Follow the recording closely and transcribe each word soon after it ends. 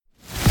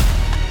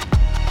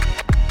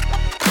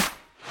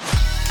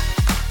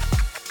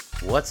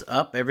What's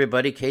up,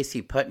 everybody?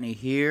 Casey Putney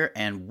here,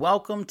 and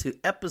welcome to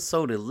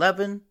episode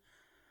 11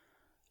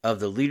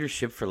 of the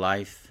Leadership for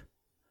Life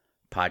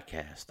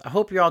podcast. I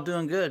hope you're all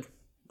doing good.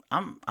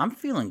 I'm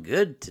feeling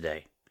good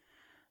today.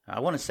 I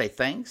want to say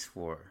thanks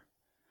for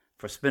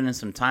spending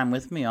some time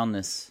with me on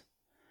this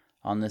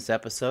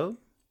episode.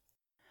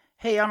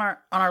 Hey, on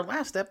our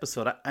last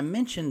episode, I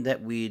mentioned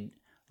that we'd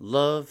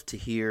love to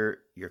hear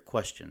your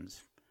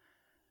questions.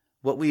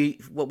 What we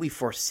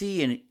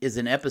foresee is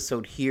an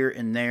episode here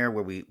and there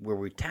where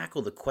we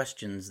tackle the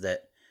questions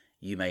that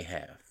you may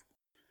have.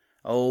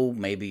 Oh,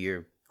 maybe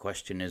your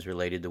question is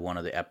related to one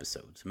of the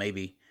episodes.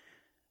 Maybe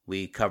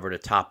we covered a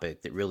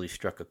topic that really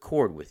struck a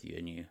chord with you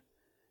and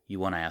you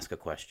want to ask a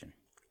question.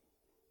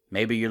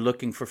 Maybe you're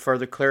looking for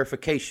further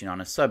clarification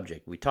on a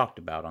subject we talked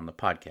about on the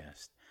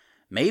podcast.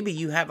 Maybe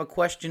you have a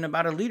question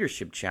about a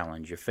leadership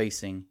challenge you're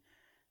facing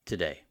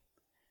today.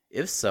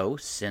 If so,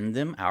 send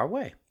them our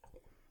way.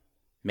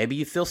 Maybe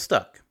you feel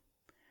stuck.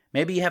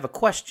 Maybe you have a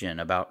question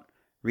about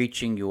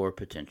reaching your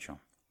potential.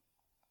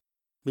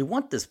 We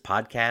want this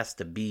podcast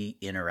to be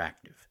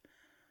interactive.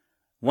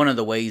 One of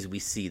the ways we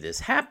see this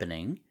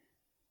happening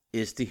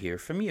is to hear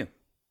from you.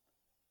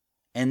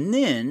 And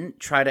then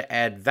try to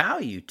add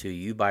value to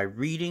you by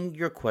reading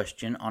your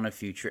question on a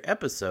future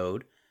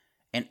episode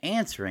and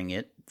answering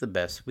it the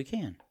best we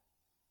can.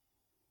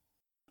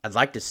 I'd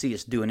like to see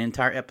us do an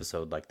entire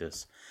episode like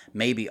this,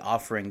 maybe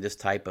offering this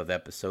type of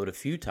episode a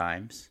few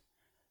times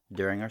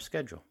during our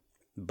schedule.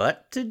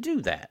 But to do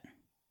that,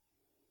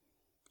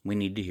 we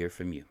need to hear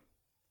from you.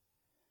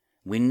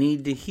 We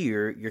need to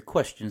hear your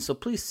questions, so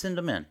please send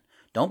them in.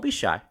 Don't be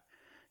shy.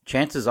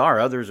 Chances are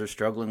others are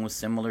struggling with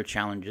similar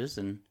challenges,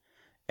 and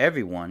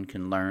everyone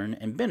can learn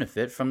and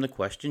benefit from the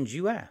questions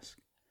you ask.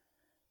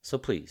 So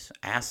please,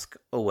 ask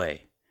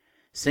away.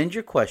 Send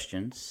your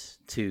questions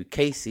to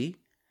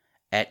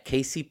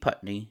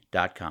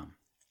Casey@CaseyPutney.com.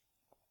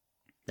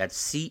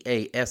 That's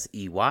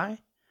CASEY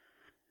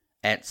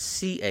at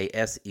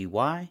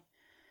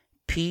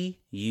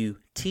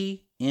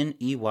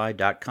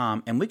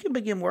CASEYPUTNEY.com, and we can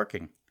begin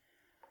working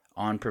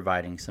on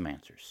providing some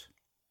answers.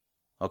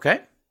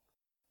 Okay?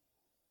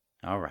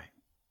 All right.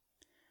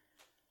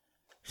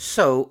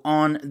 So,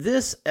 on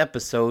this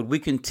episode, we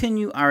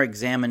continue our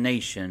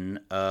examination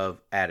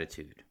of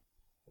attitude.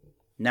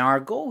 Now, our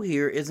goal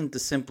here isn't to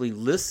simply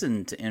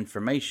listen to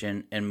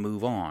information and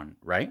move on,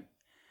 right?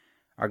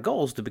 Our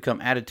goal is to become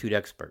attitude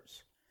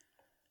experts,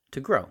 to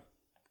grow.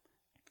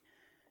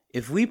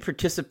 If we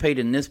participate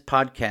in this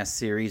podcast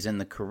series in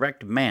the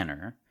correct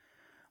manner,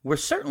 we're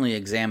certainly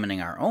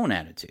examining our own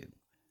attitude,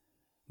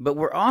 but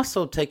we're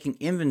also taking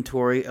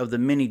inventory of the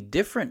many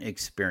different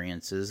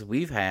experiences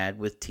we've had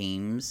with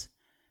teams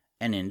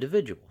and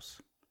individuals.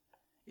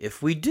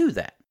 If we do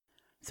that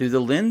through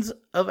the lens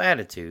of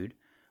attitude,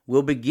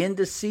 we'll begin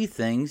to see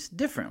things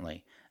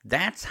differently.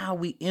 That's how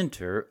we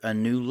enter a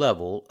new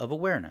level of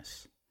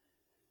awareness.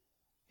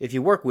 If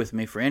you work with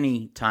me for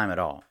any time at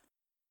all,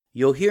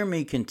 you'll hear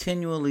me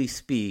continually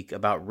speak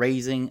about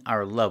raising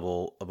our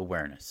level of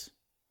awareness.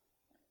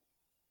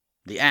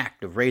 The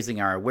act of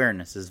raising our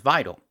awareness is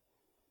vital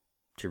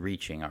to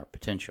reaching our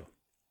potential.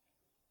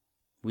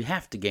 We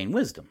have to gain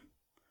wisdom.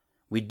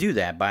 We do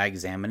that by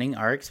examining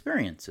our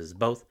experiences,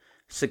 both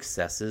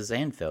successes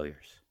and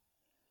failures.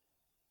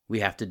 We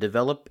have to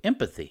develop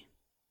empathy.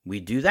 We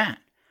do that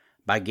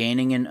by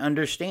gaining an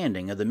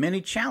understanding of the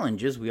many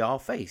challenges we all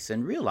face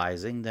and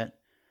realizing that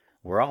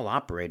we're all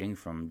operating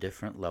from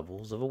different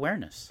levels of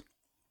awareness.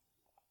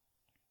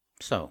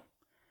 So,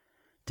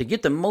 to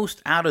get the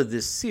most out of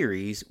this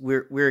series,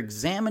 we're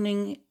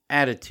examining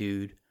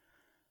attitude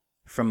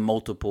from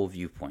multiple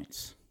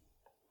viewpoints.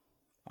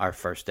 Our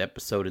first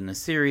episode in the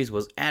series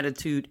was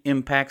Attitude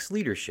Impacts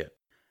Leadership.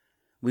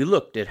 We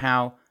looked at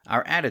how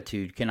our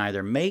attitude can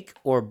either make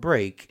or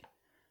break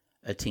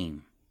a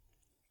team.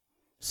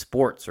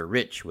 Sports are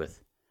rich with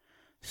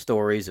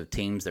stories of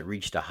teams that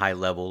reached a high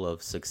level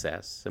of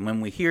success. And when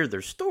we hear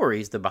their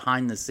stories, the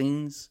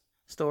behind-the-scenes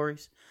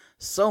stories,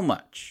 so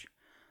much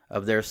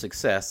of their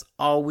success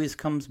always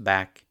comes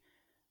back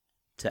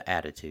to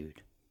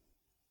attitude.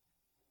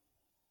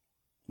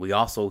 We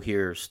also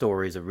hear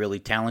stories of really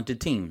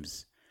talented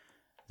teams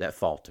that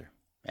falter.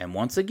 And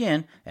once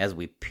again, as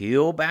we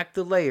peel back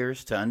the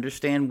layers to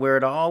understand where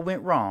it all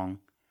went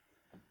wrong,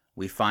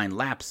 we find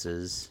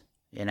lapses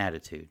in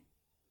attitude.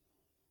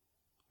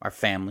 Our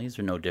families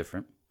are no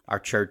different. Our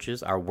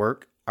churches, our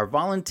work, our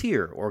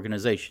volunteer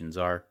organizations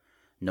are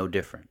no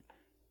different.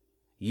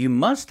 You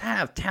must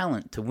have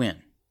talent to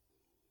win,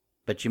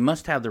 but you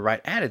must have the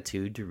right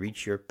attitude to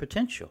reach your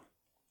potential.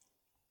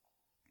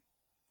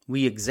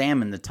 We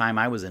examined the time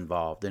I was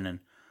involved in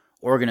an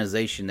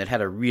organization that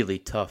had a really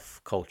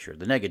tough culture.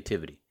 The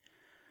negativity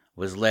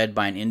was led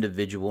by an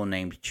individual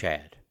named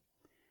Chad.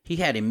 He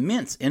had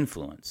immense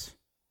influence,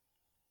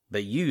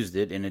 but used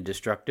it in a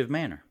destructive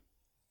manner.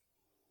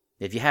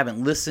 If you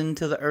haven't listened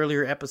to the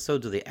earlier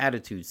episodes of the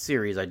Attitude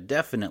series, I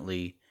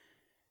definitely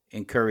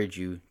encourage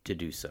you to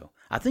do so.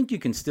 I think you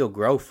can still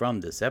grow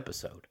from this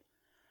episode,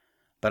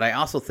 but I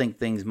also think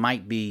things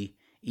might be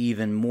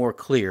even more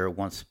clear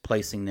once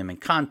placing them in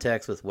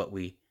context with what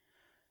we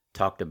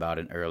talked about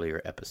in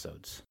earlier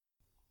episodes.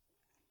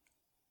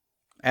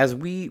 As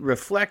we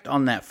reflect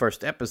on that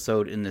first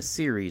episode in the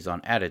series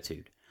on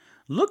attitude,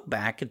 look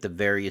back at the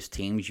various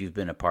teams you've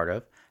been a part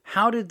of.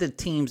 How did the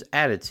team's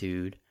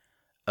attitude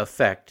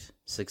affect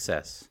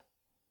success?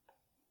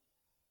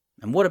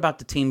 And what about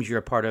the teams you're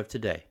a part of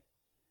today?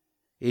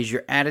 Is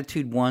your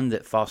attitude one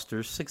that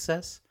fosters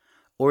success,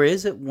 or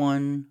is it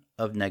one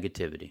of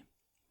negativity?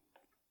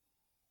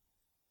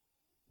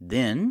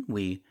 Then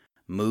we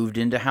moved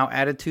into how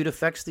attitude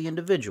affects the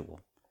individual.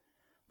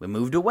 We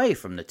moved away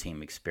from the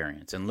team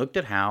experience and looked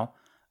at how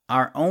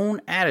our own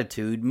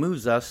attitude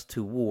moves us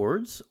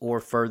towards or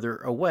further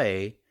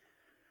away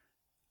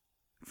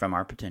from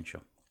our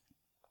potential.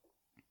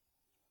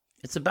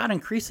 It's about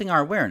increasing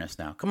our awareness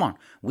now. Come on,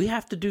 we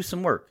have to do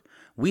some work.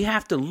 We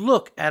have to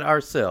look at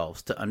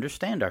ourselves to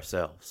understand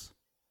ourselves.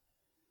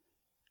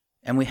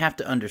 And we have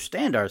to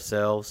understand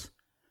ourselves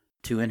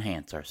to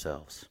enhance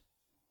ourselves.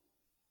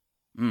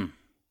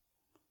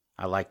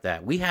 I like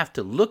that. We have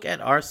to look at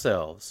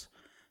ourselves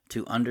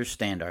to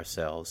understand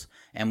ourselves,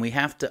 and we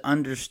have to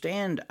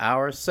understand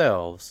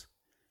ourselves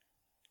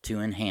to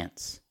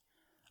enhance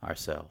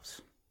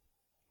ourselves.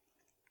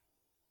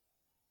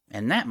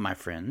 And that, my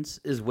friends,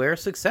 is where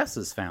success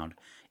is found.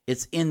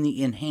 It's in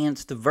the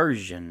enhanced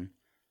version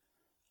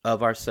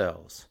of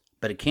ourselves,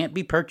 but it can't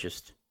be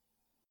purchased.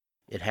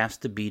 It has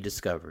to be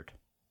discovered.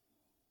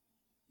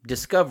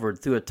 Discovered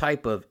through a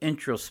type of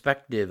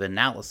introspective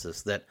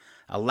analysis that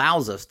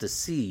allows us to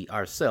see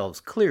ourselves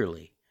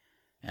clearly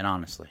and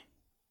honestly.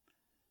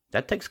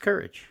 That takes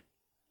courage.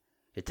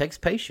 It takes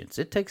patience.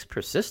 It takes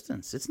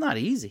persistence. It's not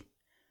easy.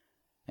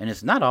 And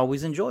it's not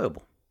always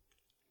enjoyable.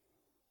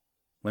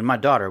 When my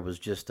daughter was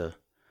just a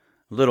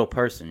little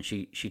person,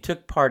 she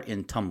took part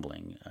in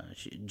tumbling,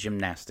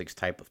 gymnastics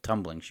type of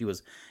tumbling. She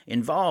was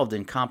involved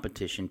in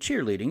competition,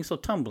 cheerleading, so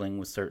tumbling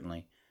was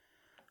certainly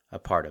a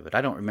part of it. I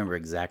don't remember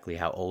exactly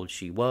how old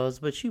she was,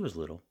 but she was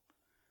little.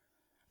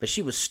 But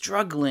she was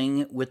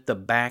struggling with the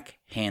back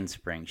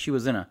handspring. She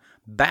was in a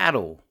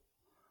battle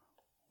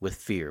with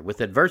fear,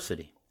 with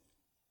adversity.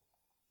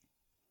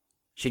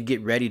 She'd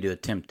get ready to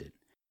attempt it.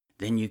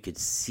 Then you could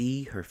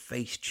see her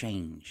face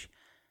change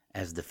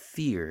as the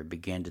fear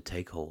began to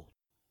take hold.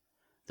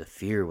 The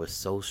fear was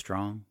so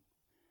strong,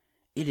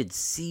 it had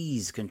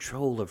seized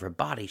control of her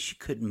body. She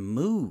couldn't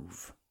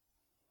move.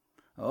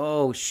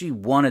 Oh, she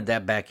wanted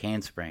that back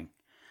handspring,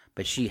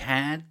 but she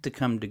had to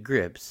come to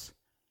grips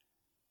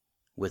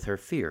with her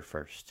fear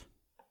first.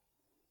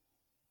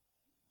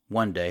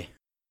 One day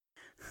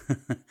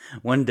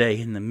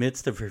in the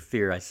midst of her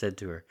fear, I said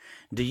to her,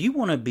 "Do you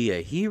want to be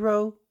a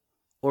hero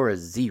or a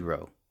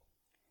zero?"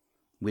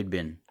 We'd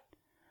been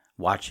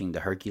watching the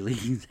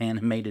Hercules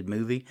animated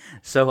movie,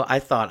 so I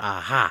thought,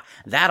 aha,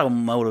 that'll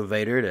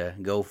motivate her to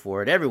go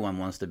for it. Everyone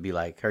wants to be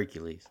like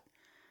Hercules.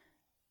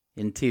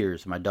 In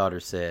tears, my daughter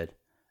said,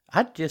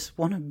 "I just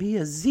want to be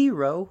a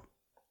zero."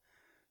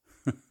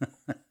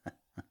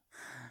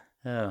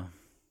 Oh.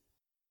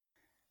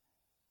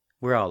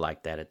 We're all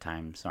like that at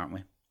times, aren't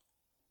we?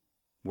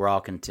 We're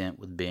all content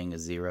with being a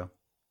zero.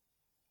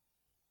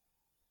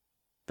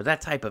 But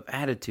that type of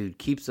attitude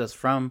keeps us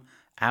from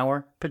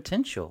our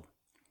potential.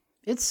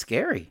 It's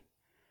scary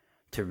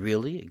to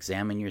really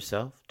examine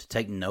yourself, to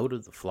take note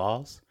of the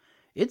flaws.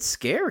 It's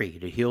scary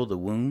to heal the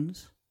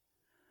wounds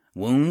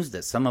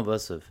that some of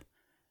us have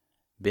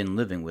been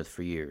living with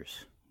for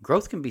years.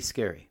 Growth can be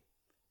scary.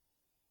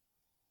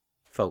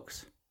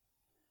 Folks,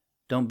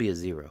 don't be a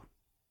zero.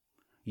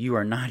 You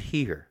are not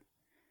here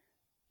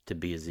to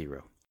be a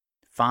zero.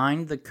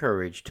 Find the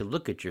courage to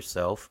look at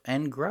yourself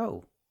and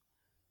grow.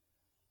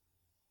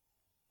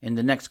 In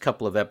the next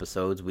couple of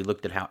episodes, we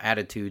looked at how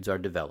attitudes are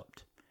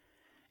developed.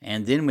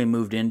 And then we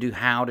moved into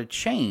how to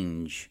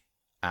change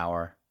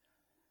our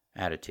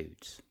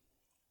attitudes.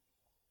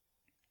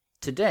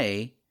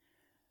 Today,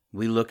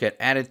 we look at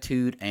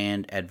attitude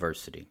and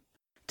adversity.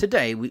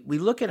 Today, we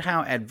look at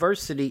how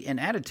adversity and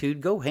attitude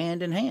go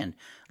hand in hand.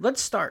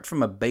 Let's start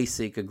from a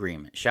basic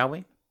agreement, shall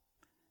we?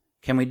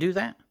 Can we do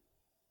that?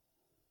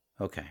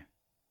 Okay.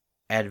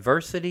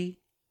 Adversity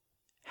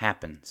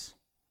happens.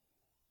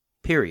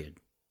 Period.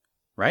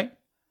 Right?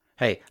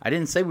 Hey, I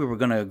didn't say we were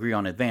going to agree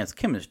on advanced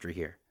chemistry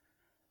here.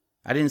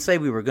 I didn't say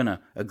we were going to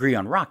agree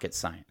on rocket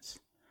science.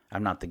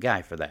 I'm not the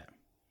guy for that.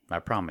 I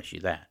promise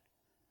you that.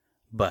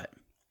 But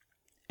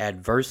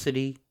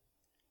adversity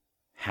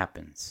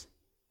happens.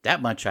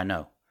 That much I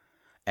know.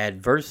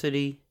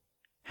 Adversity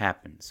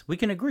happens. We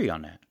can agree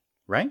on that,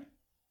 right?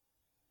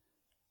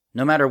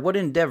 No matter what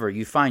endeavor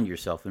you find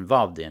yourself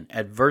involved in,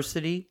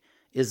 adversity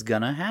is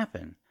going to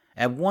happen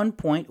at one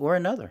point or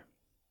another.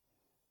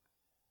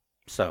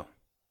 So,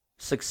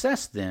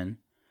 success then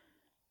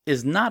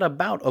is not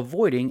about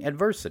avoiding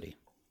adversity.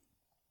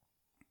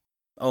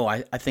 Oh,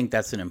 I think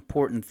that's an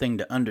important thing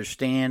to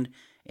understand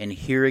and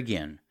hear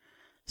again.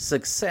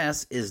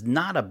 Success is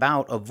not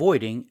about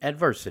avoiding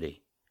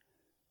adversity.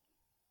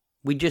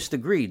 We just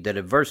agreed that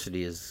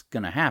adversity is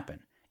going to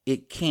happen.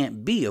 It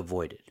can't be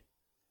avoided.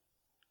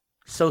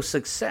 So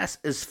success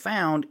is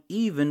found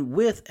even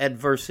with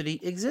adversity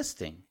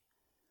existing.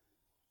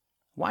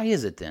 Why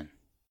is it then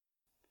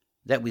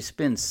that we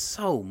spend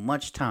so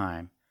much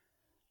time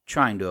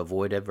trying to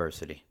avoid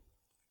adversity?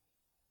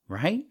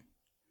 Right?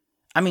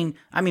 I mean,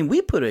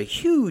 we put a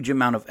huge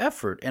amount of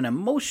effort and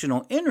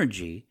emotional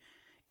energy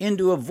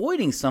into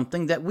avoiding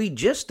something that we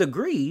just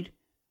agreed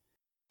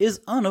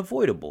is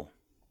unavoidable.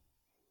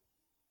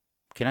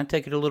 Can I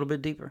take it a little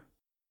bit deeper?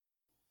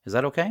 Is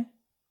that okay?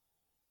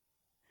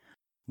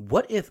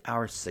 What if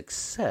our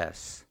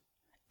success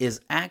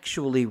is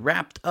actually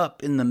wrapped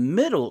up in the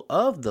middle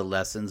of the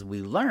lessons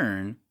we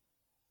learn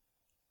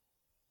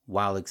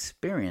while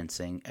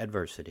experiencing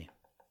adversity?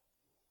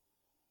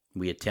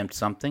 We attempt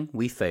something,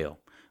 we fail.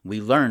 We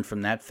learn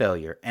from that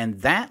failure, and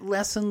that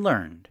lesson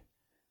learned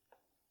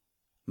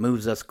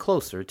moves us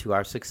closer to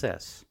our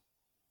success.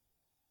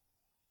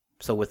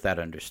 So with that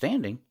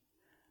understanding,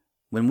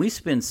 when we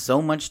spend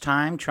so much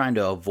time trying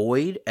to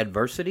avoid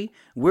adversity,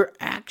 we're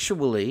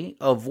actually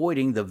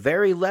avoiding the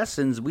very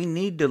lessons we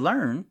need to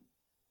learn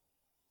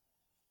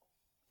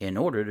in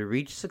order to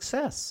reach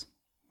success.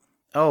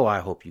 Oh, I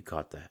hope you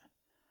caught that.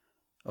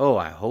 Oh,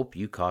 I hope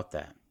you caught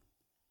that.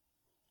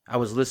 I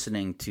was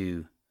listening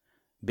to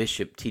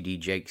Bishop T.D.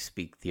 Jakes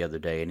speak the other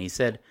day, and he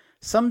said,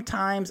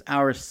 sometimes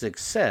our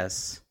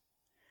success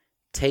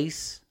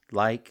tastes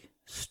like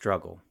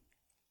struggle.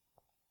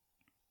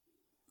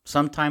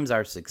 Sometimes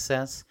our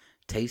success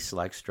tastes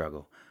like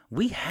struggle.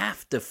 We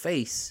have to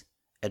face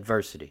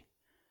adversity.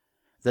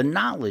 The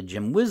knowledge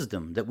and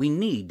wisdom that we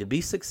need to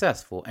be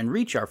successful and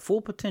reach our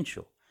full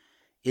potential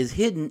is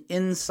hidden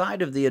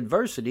inside of the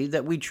adversity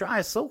that we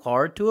try so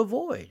hard to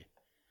avoid.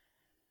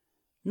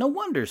 No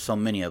wonder so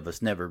many of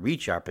us never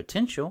reach our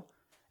potential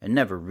and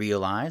never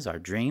realize our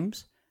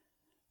dreams.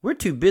 We're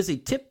too busy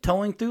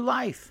tiptoeing through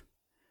life,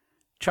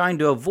 trying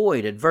to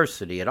avoid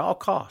adversity at all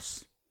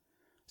costs,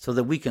 so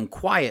that we can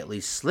quietly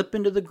slip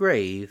into the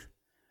grave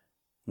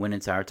when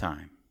it's our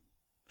time.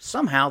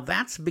 Somehow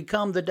that's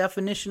become the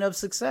definition of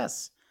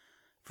success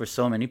for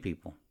so many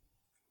people.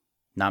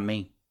 Not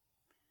me.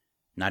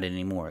 Not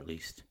anymore, at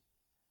least.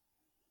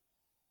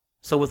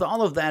 So with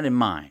all of that in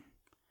mind,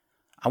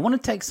 I want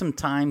to take some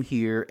time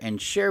here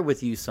and share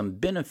with you some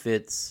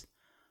benefits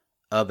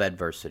of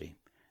adversity.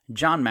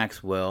 John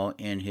Maxwell,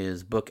 in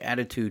his book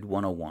Attitude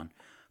 101,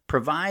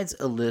 provides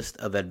a list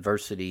of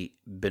adversity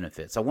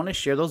benefits. I want to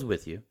share those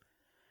with you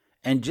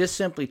and just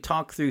simply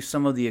talk through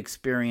some of the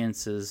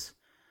experiences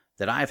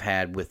that I've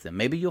had with them.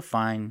 Maybe you'll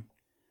find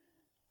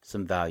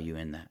some value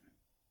in that.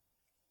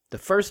 The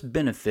first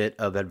benefit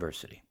of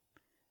adversity.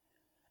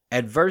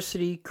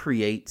 Adversity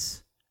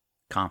creates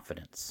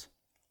confidence.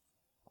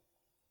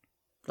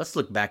 Let's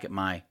look back at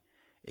my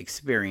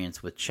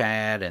experience with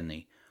CHAD and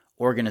the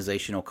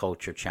organizational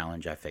culture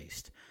challenge I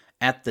faced.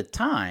 At the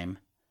time,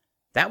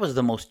 that was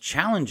the most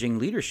challenging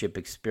leadership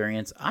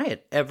experience I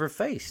had ever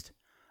faced.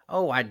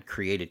 Oh, I'd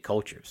created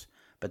cultures,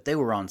 but they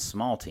were on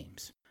small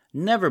teams.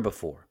 Never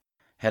before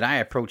had I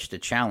approached a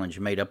challenge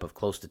made up of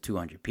close to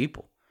 200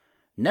 people.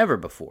 Never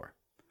before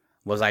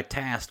was I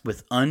tasked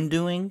with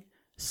undoing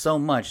so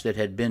much that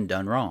had been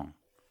done wrong.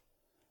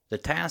 The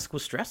task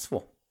was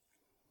stressful.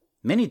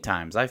 Many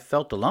times I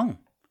felt alone.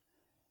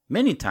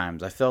 Many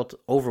times I felt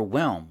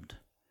overwhelmed.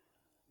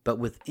 But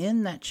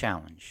within that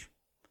challenge,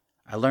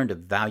 I learned a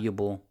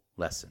valuable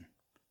lesson.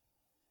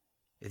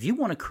 If you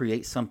want to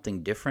create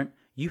something different,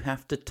 you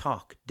have to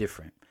talk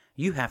different.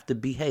 You have to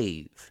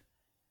behave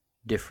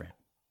different.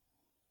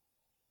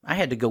 I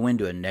had to go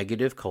into a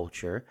negative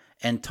culture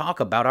and talk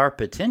about our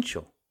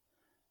potential.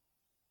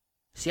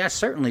 See, I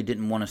certainly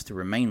didn't want us to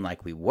remain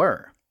like we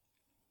were.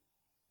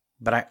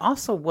 But I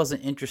also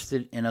wasn't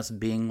interested in us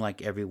being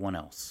like everyone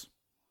else.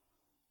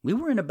 We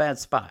were in a bad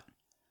spot,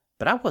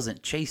 but I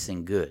wasn't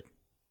chasing good.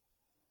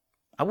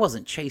 I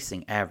wasn't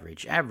chasing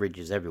average. Average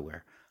is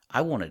everywhere.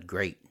 I wanted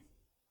great.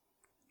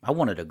 I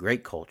wanted a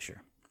great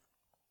culture.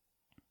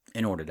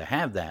 In order to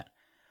have that,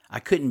 I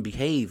couldn't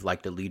behave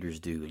like the leaders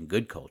do in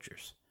good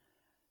cultures.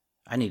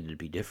 I needed to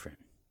be different.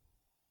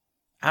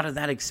 Out of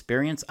that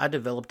experience, I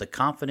developed a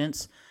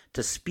confidence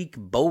to speak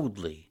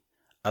boldly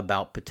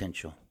about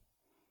potential.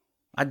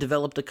 I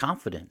developed a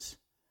confidence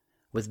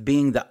with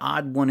being the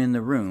odd one in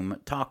the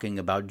room talking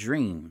about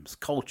dreams,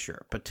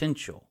 culture,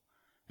 potential,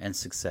 and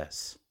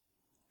success.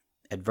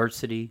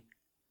 Adversity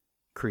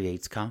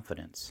creates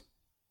confidence.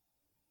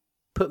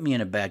 Put me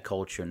in a bad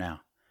culture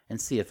now and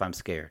see if I'm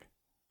scared.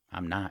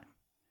 I'm not.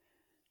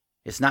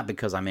 It's not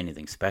because I'm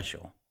anything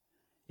special.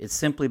 It's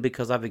simply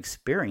because I've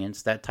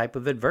experienced that type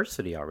of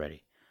adversity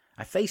already.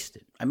 I faced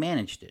it, I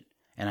managed it,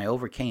 and I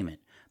overcame it.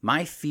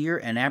 My fear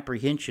and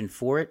apprehension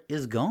for it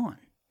is gone.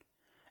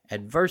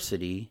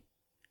 Adversity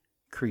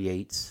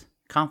creates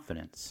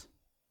confidence.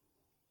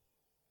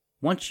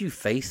 Once you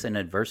face an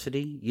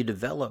adversity, you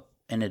develop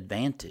an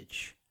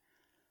advantage.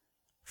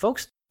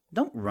 Folks,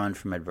 don't run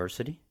from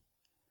adversity.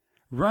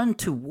 Run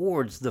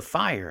towards the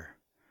fire.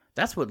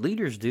 That's what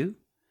leaders do.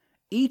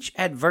 Each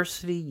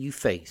adversity you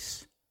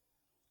face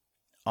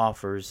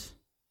offers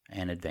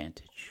an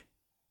advantage.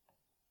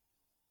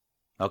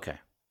 Okay.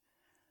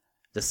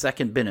 The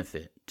second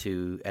benefit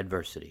to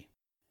adversity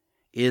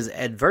is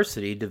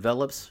adversity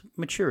develops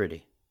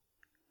maturity.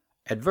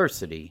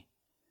 Adversity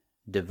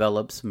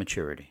develops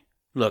maturity.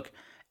 Look,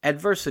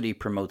 adversity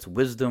promotes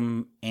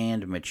wisdom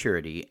and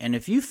maturity, and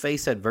if you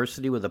face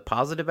adversity with a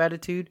positive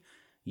attitude,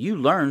 you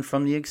learn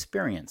from the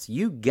experience.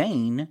 You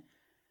gain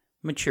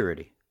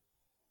maturity.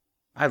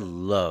 I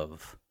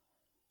love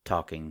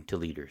talking to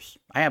leaders.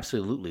 I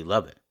absolutely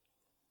love it.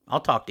 I'll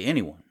talk to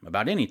anyone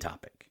about any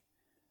topic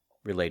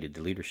related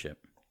to leadership.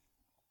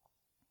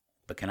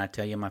 But can I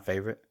tell you my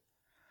favorite?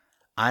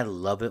 I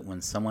love it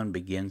when someone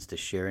begins to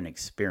share an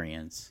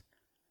experience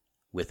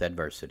with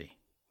adversity.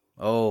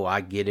 Oh,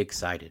 I get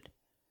excited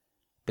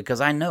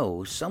because I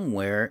know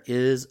somewhere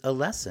is a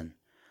lesson.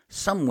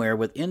 Somewhere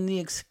within the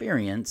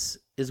experience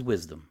is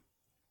wisdom.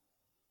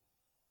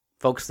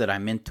 Folks that I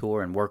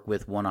mentor and work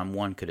with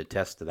one-on-one could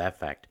attest to that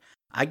fact.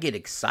 I get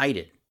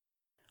excited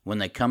when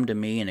they come to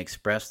me and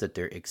express that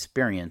they're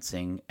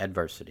experiencing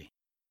adversity.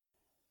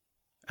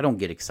 I don't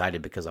get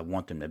excited because I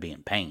want them to be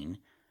in pain.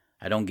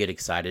 I don't get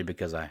excited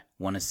because I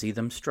want to see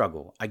them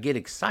struggle. I get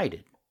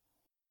excited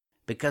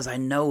because I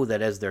know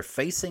that as they're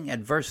facing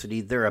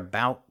adversity, they're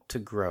about to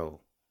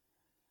grow.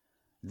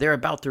 They're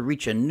about to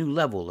reach a new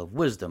level of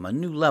wisdom, a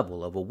new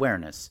level of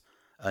awareness,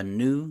 a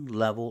new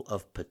level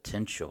of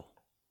potential.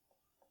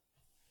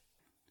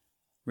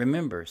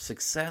 Remember,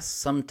 success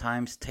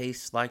sometimes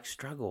tastes like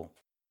struggle.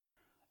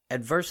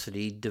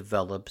 Adversity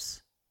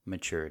develops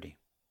maturity.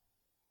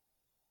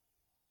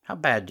 How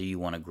bad do you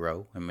want to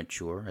grow and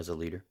mature as a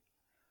leader?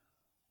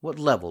 What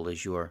level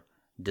is your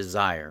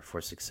desire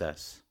for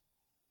success?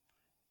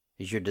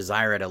 Is your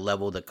desire at a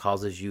level that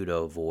causes you to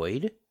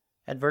avoid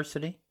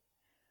adversity?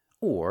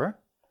 Or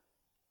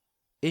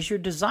is your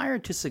desire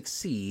to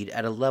succeed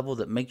at a level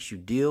that makes you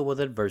deal with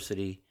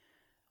adversity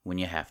when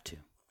you have to?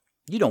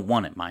 You don't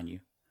want it, mind you.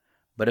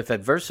 But if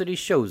adversity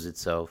shows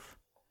itself,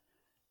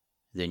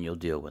 then you'll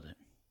deal with it.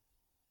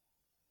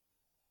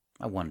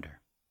 I wonder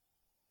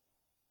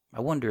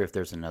if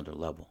there's another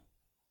level.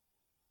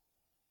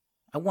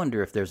 I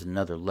wonder if there's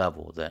another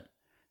level that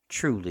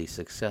truly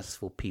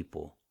successful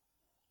people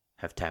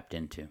have tapped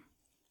into.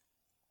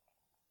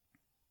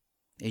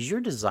 Is your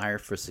desire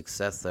for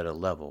success at a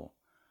level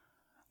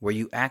where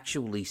you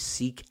actually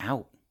seek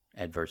out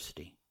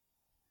adversity?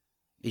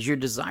 Is your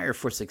desire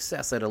for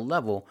success at a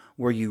level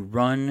where you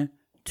run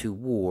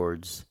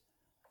towards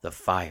the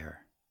fire?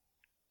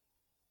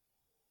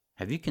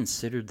 Have you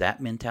considered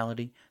that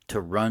mentality?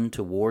 To run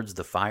towards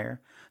the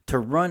fire? To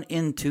run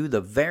into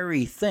the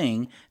very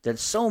thing that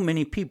so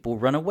many people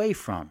run away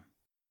from?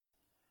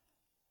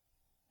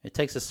 It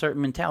takes a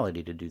certain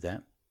mentality to do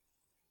that.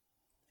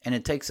 And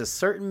it takes a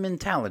certain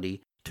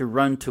mentality to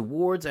run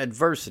towards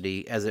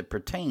adversity as it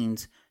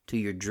pertains to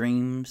your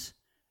dreams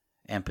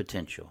and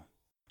potential.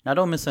 Now,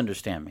 don't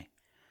misunderstand me.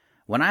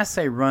 When I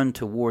say run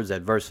towards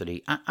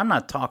adversity, I'm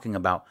not talking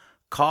about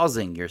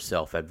causing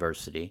yourself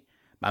adversity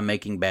by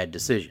making bad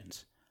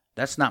decisions.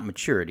 That's not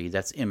maturity,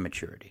 that's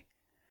immaturity.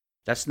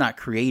 That's not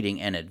creating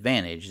an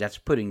advantage, that's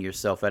putting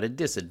yourself at a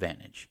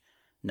disadvantage.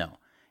 No.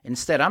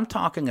 Instead, I'm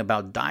talking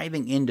about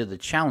diving into the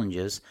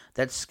challenges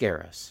that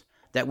scare us,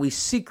 that we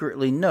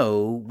secretly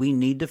know we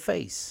need to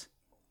face.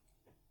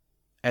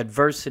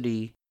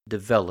 Adversity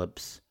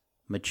develops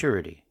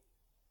maturity.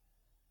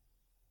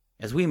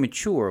 As we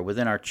mature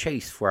within our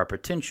chase for our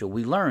potential,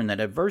 we learn that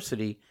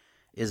adversity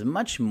is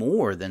much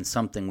more than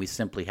something we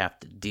simply have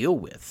to deal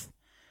with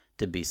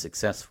to be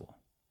successful.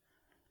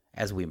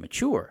 As we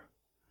mature,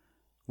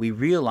 we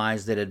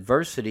realize that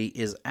adversity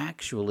is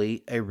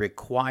actually a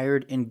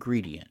required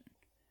ingredient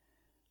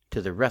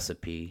to the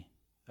recipe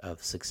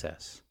of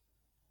success.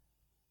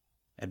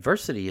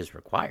 Adversity is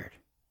required.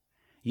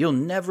 You'll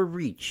never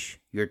reach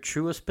your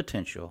truest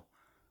potential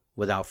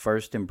without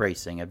first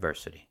embracing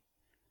adversity.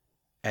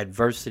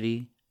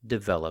 Adversity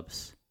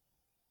develops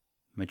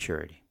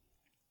maturity.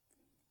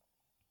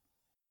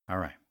 All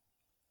right.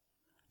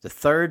 The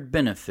third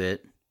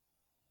benefit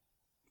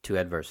to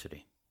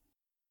adversity.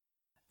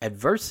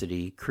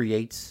 Adversity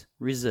creates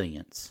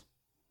resilience.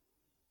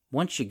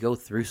 Once you go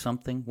through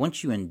something,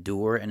 once you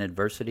endure an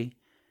adversity,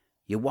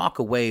 you walk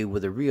away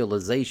with a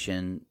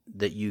realization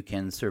that you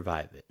can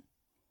survive it.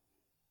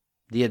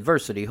 The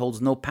adversity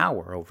holds no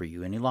power over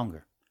you any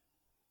longer.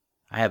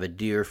 I have a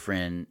dear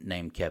friend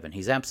named Kevin.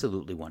 He's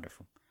absolutely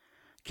wonderful.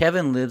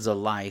 Kevin lives a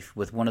life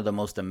with one of the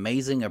most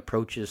amazing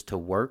approaches to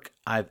work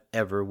I've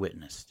ever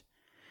witnessed.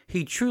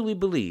 He truly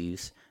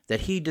believes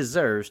that he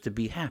deserves to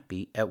be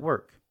happy at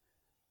work.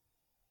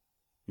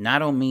 Now, I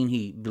don't mean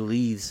he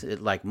believes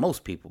it like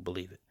most people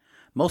believe it.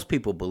 Most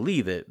people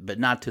believe it, but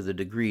not to the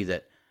degree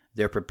that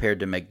they're prepared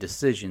to make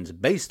decisions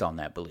based on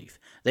that belief.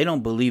 They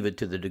don't believe it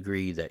to the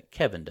degree that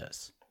Kevin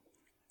does.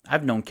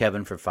 I've known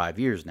Kevin for 5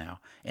 years now,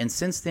 and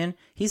since then,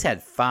 he's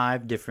had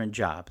 5 different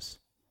jobs.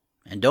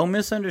 And don't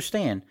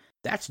misunderstand,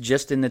 that's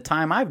just in the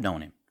time I've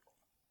known him.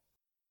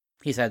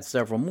 He's had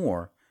several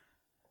more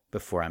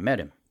before I met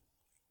him.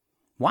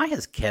 Why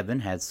has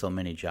Kevin had so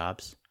many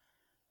jobs?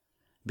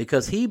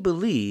 Because he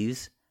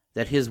believes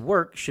that his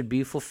work should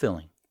be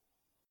fulfilling.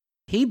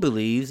 He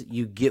believes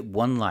you get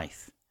one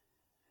life,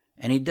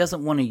 and he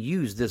doesn't want to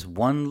use this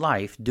one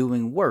life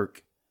doing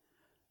work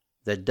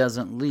that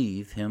doesn't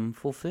leave him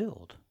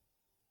fulfilled.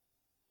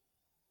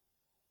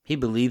 He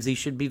believes he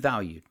should be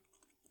valued,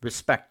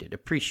 respected,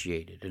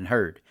 appreciated, and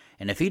heard.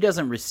 And if he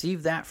doesn't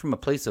receive that from a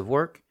place of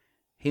work,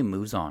 he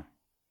moves on.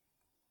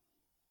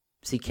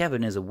 See,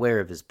 Kevin is aware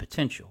of his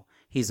potential.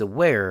 He's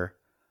aware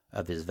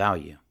of his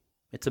value.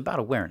 It's about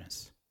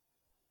awareness.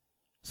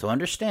 So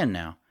understand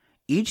now,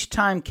 each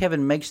time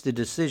Kevin makes the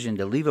decision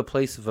to leave a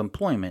place of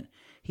employment,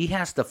 he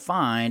has to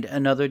find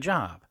another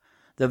job.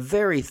 The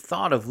very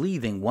thought of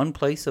leaving one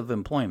place of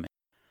employment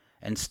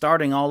and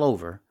starting all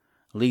over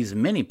leaves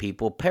many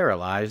people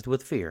paralyzed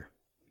with fear.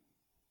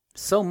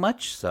 So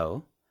much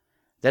so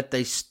that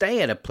they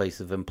stay at a place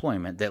of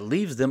employment that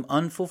leaves them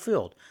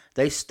unfulfilled.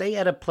 They stay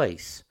at a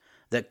place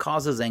that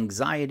causes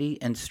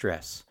anxiety and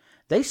stress.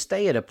 They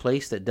stay at a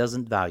place that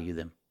doesn't value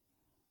them,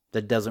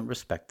 that doesn't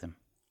respect them.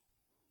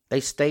 They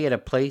stay at a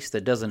place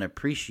that doesn't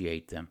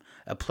appreciate them,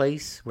 a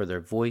place where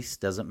their voice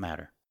doesn't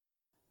matter.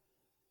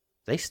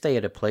 They stay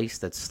at a place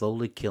that's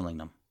slowly killing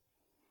them,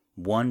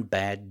 one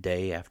bad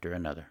day after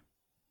another.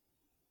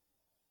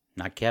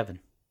 Not Kevin.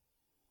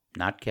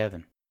 Not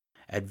Kevin.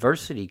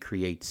 Adversity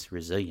creates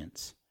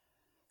resilience.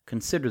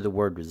 Consider the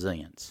word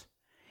resilience.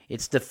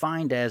 It's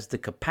defined as the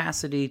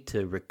capacity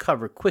to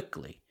recover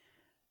quickly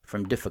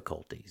from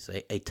difficulties,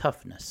 a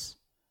toughness.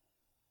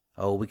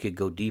 Oh, we could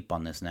go deep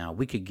on this now.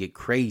 We could get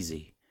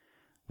crazy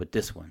with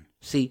this one.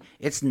 See,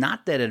 it's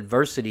not that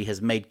adversity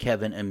has made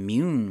Kevin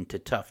immune to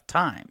tough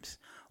times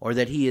or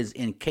that he is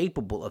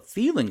incapable of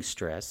feeling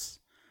stress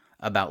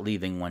about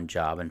leaving one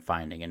job and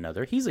finding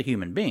another. He's a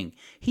human being.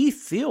 He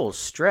feels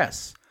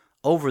stress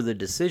over the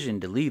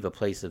decision to leave a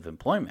place of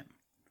employment.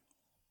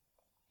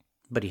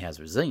 But he has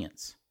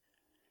resilience.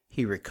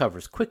 He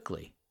recovers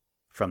quickly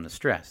from the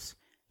stress.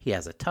 He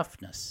has a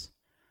toughness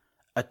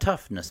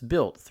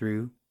built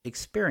through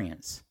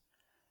experience.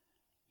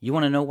 You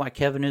want to know why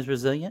Kevin is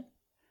resilient?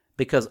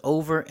 Because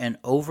over and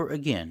over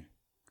again,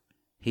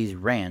 he's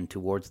ran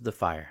towards the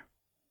fire.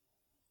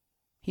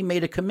 He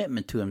made a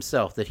commitment to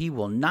himself that he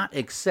will not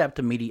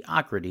accept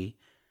mediocrity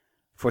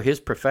for his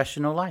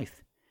professional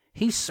life.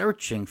 He's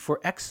searching for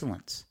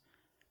excellence.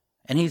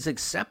 And he's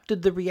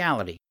accepted the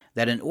reality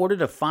that in order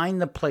to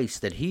find the place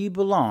that he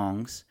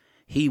belongs,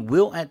 he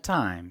will at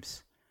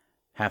times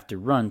have to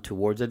run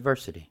towards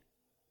adversity.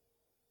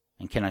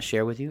 And can I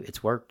share with you?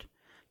 It's worked.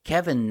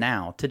 Kevin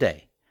now,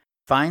 today,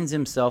 finds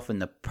himself in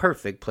the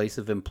perfect place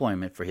of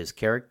employment for his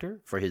character,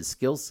 for his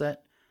skill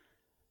set,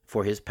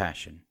 for his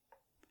passion.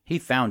 He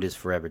found his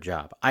forever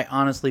job. I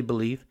honestly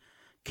believe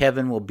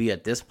Kevin will be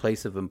at this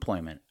place of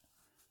employment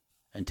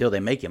until they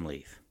make him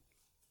leave.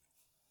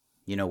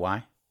 You know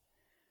why?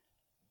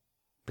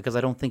 Because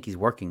I don't think he's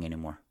working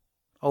anymore.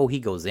 Oh, he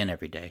goes in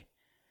every day.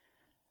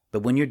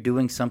 But when you're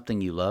doing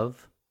something you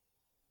love,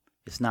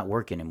 it's not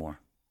work anymore.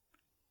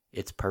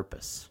 It's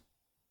purpose.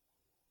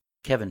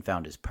 Kevin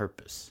found his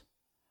purpose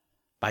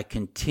by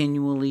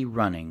continually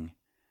running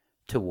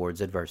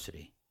towards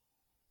adversity.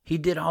 He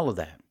did all of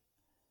that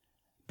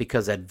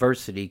because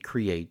adversity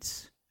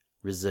creates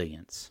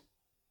resilience.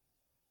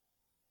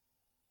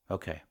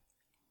 Okay.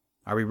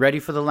 Are we ready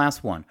for the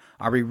last one?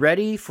 Are we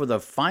ready for the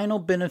final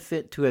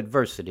benefit to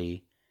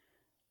adversity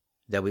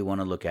that we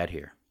want to look at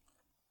here?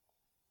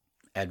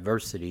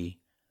 Adversity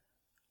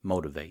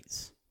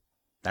motivates.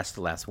 That's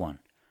the last one.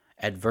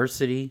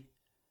 Adversity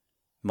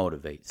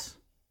motivates.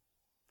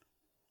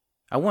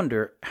 I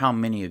wonder how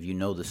many of you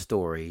know the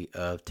story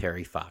of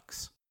Terry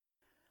Fox.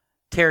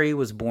 Terry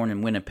was born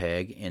in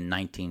Winnipeg in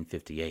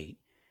 1958.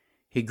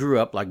 He grew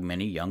up like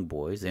many young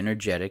boys,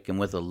 energetic and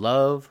with a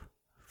love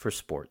for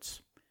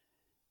sports.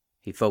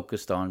 He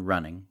focused on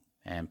running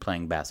and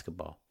playing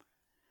basketball.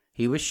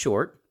 He was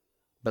short,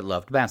 but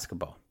loved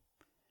basketball.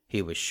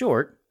 He was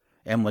short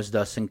and was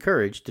thus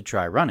encouraged to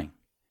try running.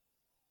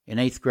 In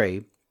 8th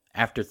grade,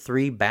 after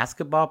 3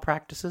 basketball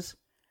practices,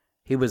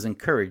 he was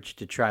encouraged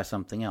to try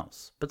something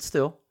else. But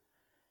still,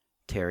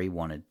 Terry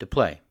wanted to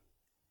play.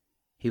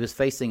 He was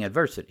facing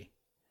adversity,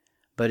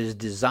 but his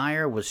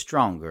desire was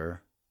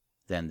stronger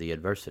than the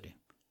adversity.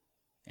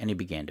 And he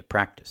began to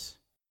practice.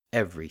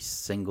 Every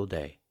single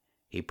day,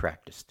 he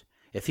practiced.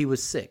 If he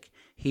was sick,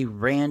 he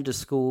ran to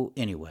school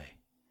anyway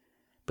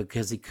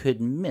because he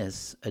couldn't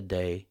miss a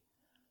day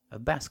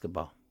of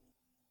basketball.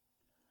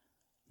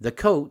 The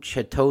coach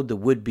had told the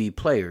would-be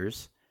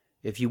players,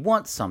 if you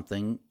want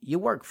something, you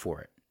work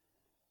for it,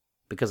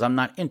 because I'm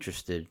not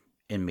interested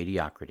in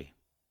mediocrity.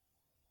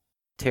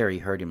 Terry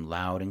heard him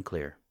loud and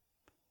clear.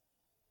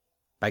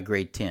 By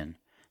grade 10,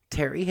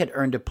 Terry had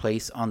earned a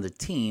place on the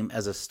team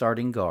as a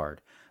starting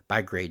guard.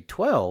 By grade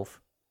 12,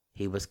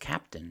 he was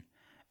captain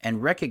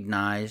and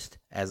recognized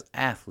as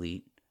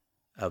Athlete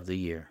of the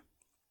Year.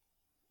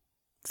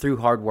 Through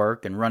hard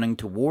work and running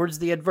towards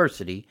the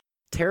adversity,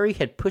 Terry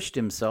had pushed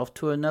himself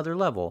to another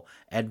level.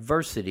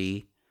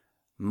 Adversity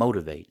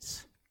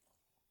motivates.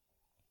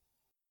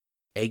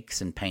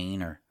 Aches and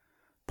pain are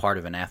part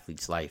of an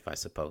athlete's life, I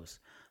suppose.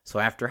 So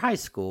after high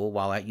school,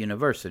 while at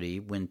university,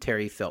 when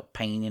Terry felt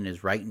pain in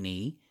his right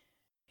knee,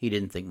 he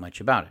didn't think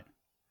much about it.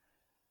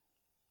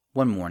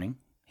 One morning,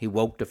 he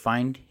woke to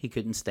find he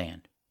couldn't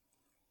stand.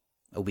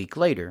 A week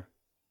later,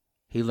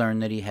 he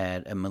learned that he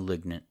had a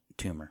malignant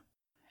tumor,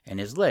 and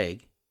his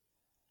leg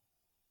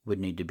would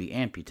need to be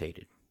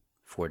amputated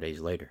 4 days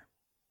later.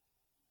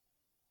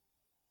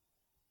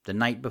 The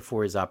night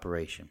before his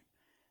operation,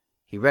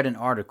 he read an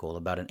article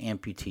about an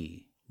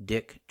amputee,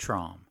 Dick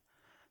Traum,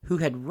 who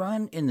had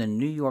run in the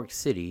New York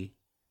City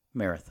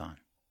Marathon.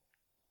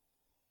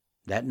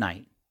 That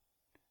night,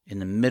 in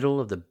the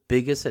middle of the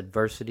biggest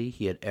adversity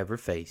he had ever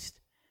faced,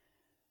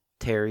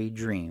 Terry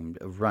dreamed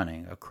of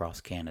running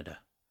across Canada.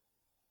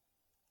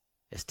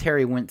 As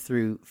Terry went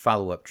through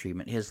follow-up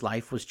treatment, his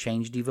life was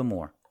changed even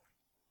more.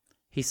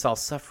 He saw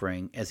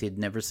suffering as he had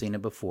never seen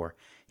it before.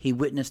 He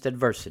witnessed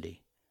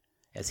adversity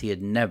as he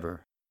had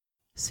never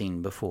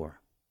seen before.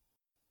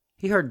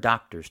 He heard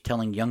doctors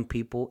telling young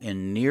people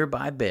in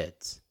nearby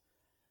beds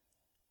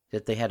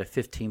that they had a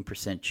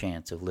 15%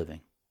 chance of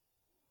living.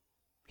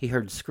 He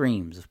heard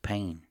screams of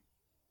pain.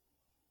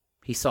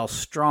 He saw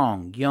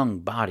strong, young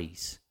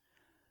bodies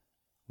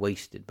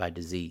wasted by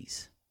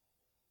disease.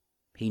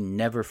 He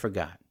never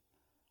forgot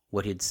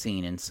what he'd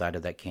seen inside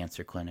of that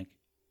cancer clinic.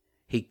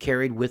 He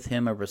carried with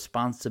him a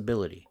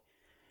responsibility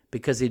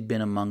because he'd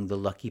been among the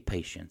lucky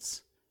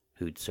patients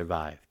who'd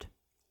survived.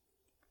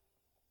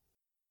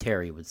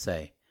 Terry would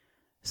say,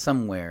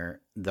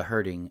 "Somewhere the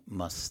hurting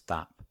must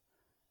stop,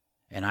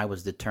 and I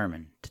was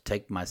determined to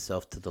take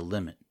myself to the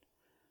limit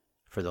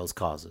for those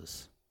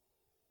causes."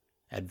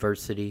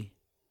 Adversity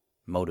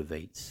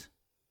motivates.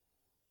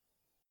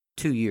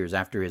 2 years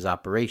after his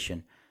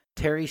operation,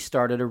 Terry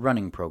started a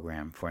running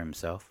program for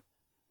himself.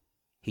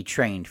 He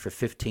trained for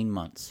 15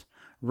 months,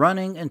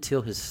 running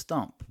until his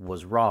stump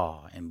was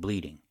raw and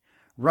bleeding,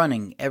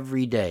 running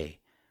every day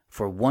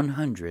for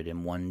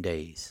 101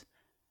 days,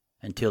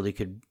 until he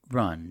could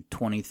run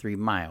 23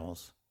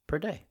 miles per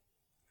day.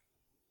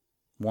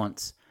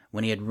 Once,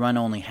 when he had run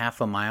only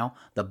half a mile,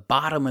 the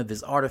bottom of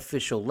his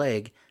artificial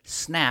leg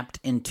snapped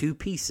in 2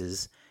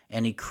 pieces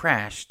and he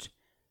crashed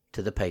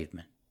to the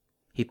pavement.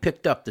 He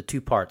picked up the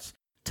 2 parts,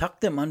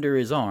 tucked them under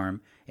his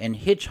arm, and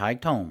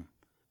hitchhiked home,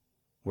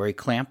 where he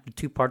clamped the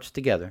 2 parts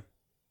together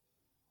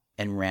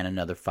and ran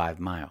another 5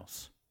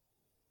 miles.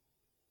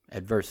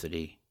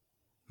 Adversity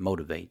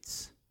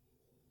motivates.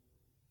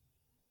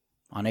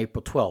 On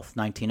April 12,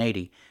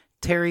 1980,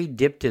 Terry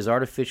dipped his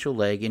artificial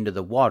leg into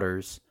the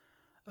waters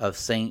of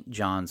St.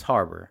 John's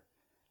Harbor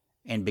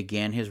and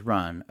began his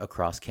run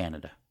across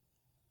Canada.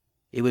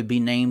 It would be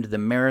named the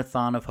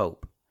Marathon of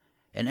Hope,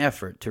 an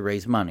effort to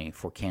raise money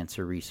for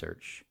cancer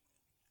research.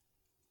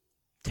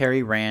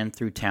 Terry ran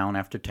through town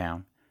after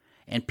town,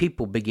 and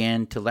people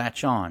began to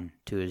latch on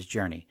to his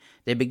journey.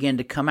 They began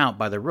to come out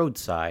by the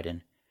roadside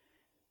and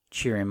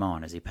cheer him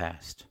on as he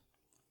passed.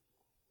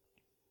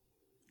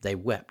 They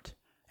wept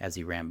as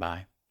he ran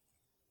by.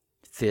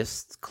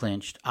 Fists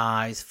clenched,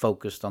 eyes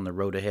focused on the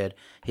road ahead,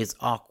 his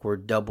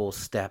awkward double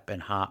step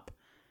and hop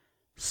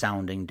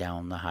sounding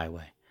down the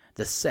highway,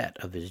 the set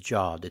of his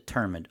jaw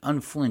determined,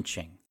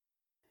 unflinching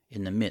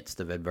in the midst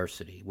of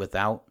adversity,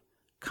 without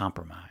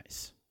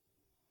compromise.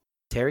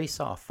 Terry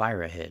saw a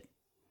fire ahead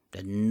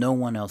that no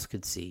one else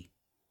could see,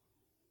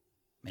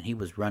 and he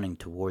was running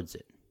towards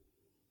it.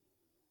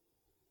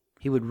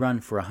 He would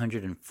run for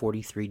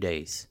 143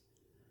 days,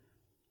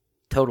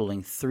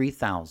 totaling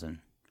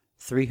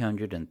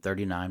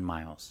 3,339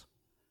 miles.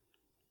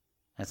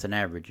 That's an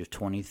average of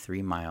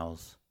 23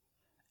 miles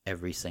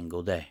every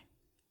single day.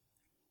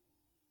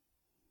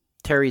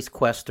 Terry's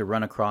quest to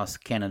run across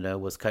Canada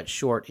was cut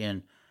short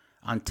in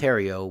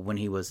Ontario when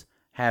he was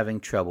having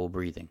trouble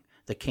breathing.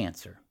 The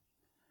cancer,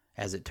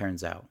 as it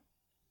turns out,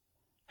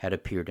 had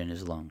appeared in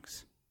his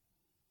lungs.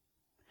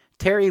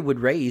 Terry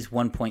would raise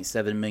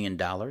 $1.7 million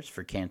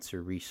for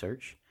cancer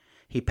research.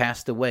 He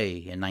passed away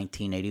in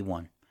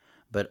 1981,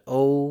 but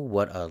oh,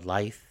 what a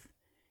life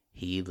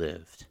he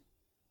lived.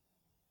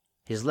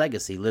 His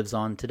legacy lives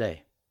on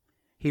today.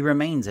 He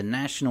remains a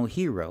national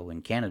hero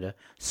in Canada.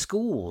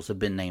 Schools have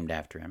been named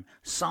after him.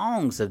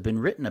 Songs have been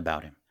written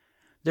about him.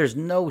 There's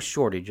no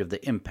shortage of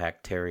the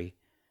impact Terry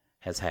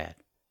has had.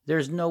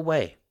 There's no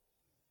way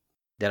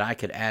that I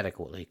could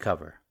adequately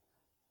cover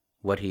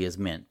what he has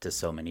meant to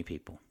so many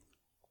people.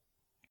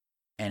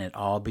 And it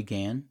all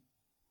began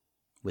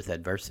with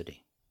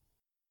adversity.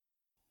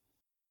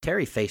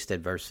 Terry faced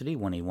adversity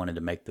when he wanted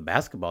to make the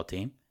basketball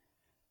team.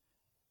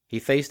 He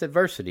faced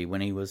adversity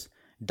when he was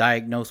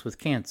diagnosed with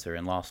cancer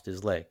and lost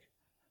his leg.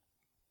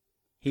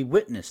 He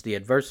witnessed the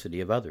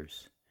adversity of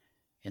others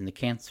in the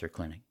cancer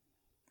clinic,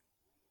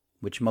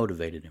 which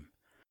motivated him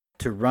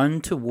to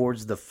run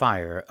towards the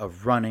fire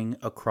of running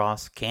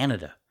across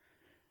Canada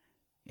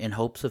in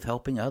hopes of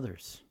helping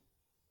others.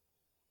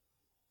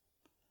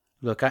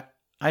 Look,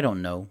 I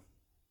don't know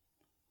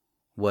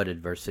what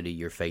adversity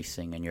you're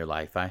facing in your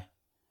life. I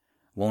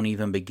won't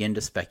even begin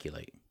to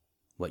speculate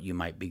what you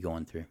might be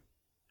going through.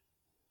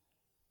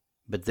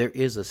 But there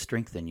is a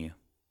strength in you,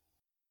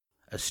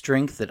 a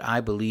strength that I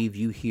believe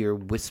you hear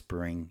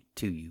whispering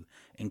to you,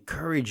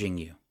 encouraging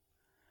you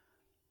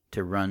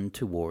to run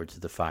towards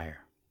the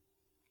fire.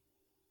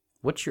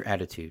 What's your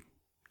attitude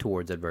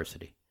towards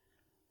adversity?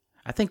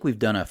 I think we've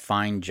done a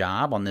fine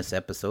job on this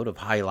episode of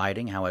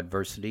highlighting how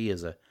adversity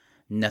is a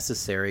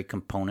necessary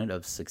component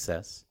of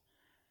success.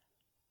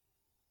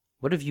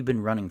 What have you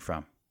been running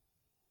from?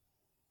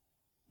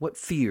 What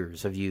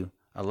fears have you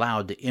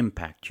allowed to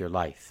impact your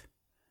life?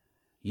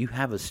 You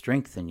have a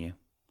strength in you.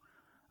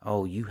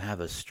 Oh, you have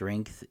a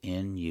strength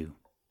in you.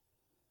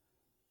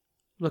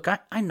 Look,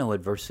 I know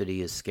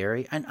adversity is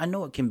scary. I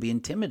know it can be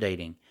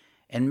intimidating.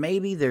 And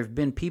maybe there have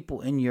been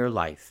people in your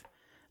life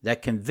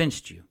that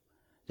convinced you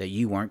that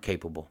you weren't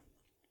capable.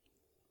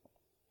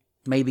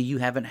 Maybe you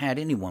haven't had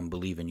anyone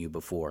believe in you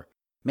before.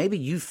 Maybe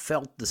you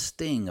felt the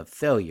sting of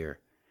failure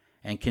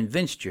and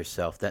convinced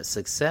yourself that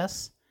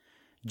success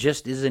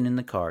just isn't in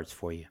the cards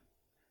for you.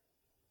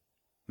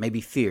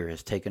 Maybe fear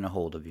has taken a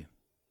hold of you.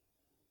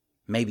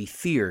 Maybe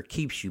fear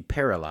keeps you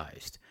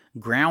paralyzed,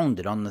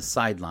 grounded on the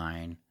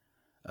sideline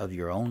of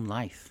your own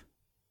life.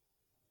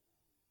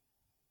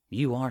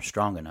 You are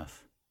strong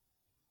enough.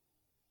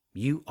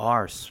 You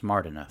are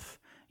smart enough.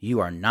 You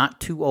are not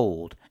too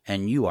old,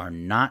 and you are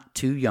not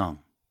too young.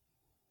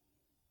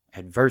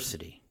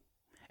 Adversity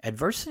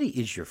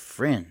is your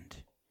friend.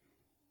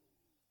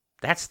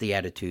 That's the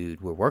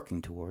attitude we're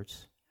working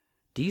towards.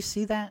 Do you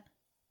see that?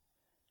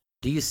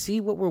 Do you see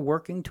what we're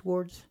working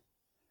towards?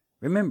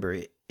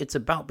 Remember, it's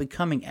about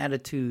becoming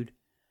attitude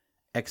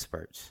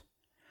experts.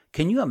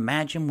 Can you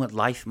imagine what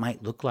life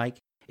might look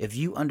like if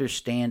you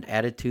understand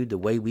attitude the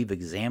way we've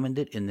examined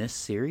it in this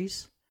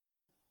series?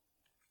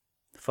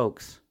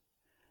 Folks,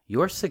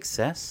 your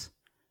success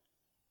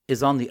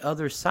is on the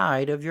other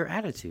side of your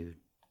attitude.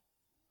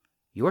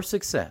 Your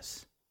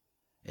success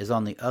is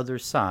on the other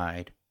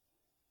side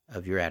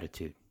of your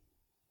attitude.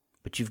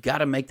 But you've got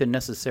to make the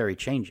necessary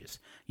changes.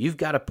 You've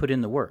got to put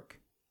in the work.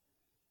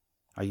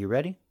 Are you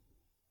ready?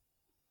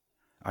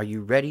 Are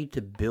you ready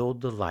to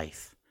build the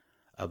life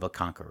of a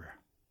conqueror?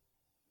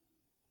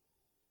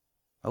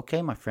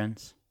 Okay, my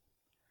friends.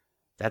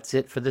 That's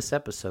it for this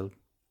episode.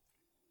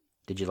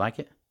 Did you like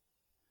it?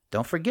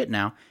 Don't forget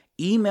now,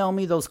 email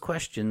me those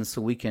questions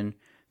so we can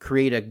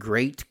create a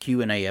great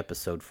Q&A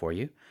episode for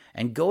you.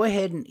 And go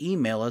ahead and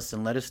email us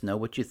and let us know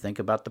what you think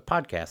about the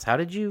podcast. How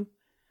did you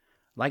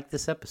like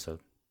this episode?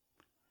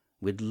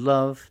 We'd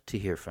love to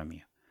hear from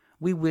you.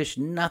 We wish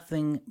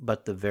nothing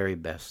but the very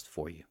best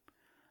for you.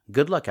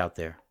 Good luck out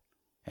there.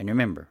 And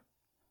remember,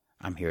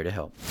 I'm here to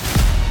help.